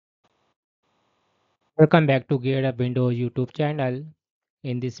Welcome back to GearUpWindows YouTube channel.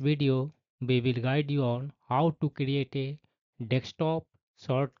 In this video, we will guide you on how to create a desktop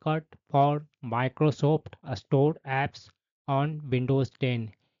shortcut for Microsoft Store apps on Windows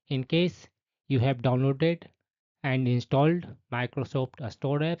 10. In case you have downloaded and installed Microsoft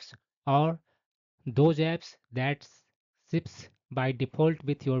Store apps or those apps that ships by default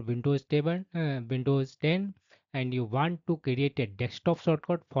with your Windows 10 and you want to create a desktop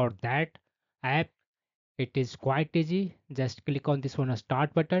shortcut for that app. It is quite easy. Just click on this one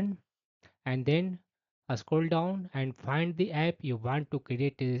start button and then scroll down and find the app you want to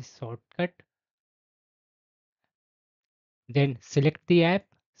create a shortcut. Then select the app.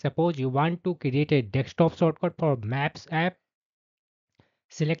 Suppose you want to create a desktop shortcut for Maps app.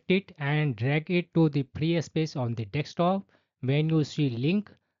 Select it and drag it to the free space on the desktop. When you see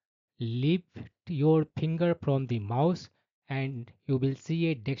link, lift your finger from the mouse and you will see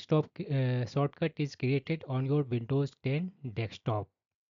a desktop shortcut is created on your Windows 10 desktop.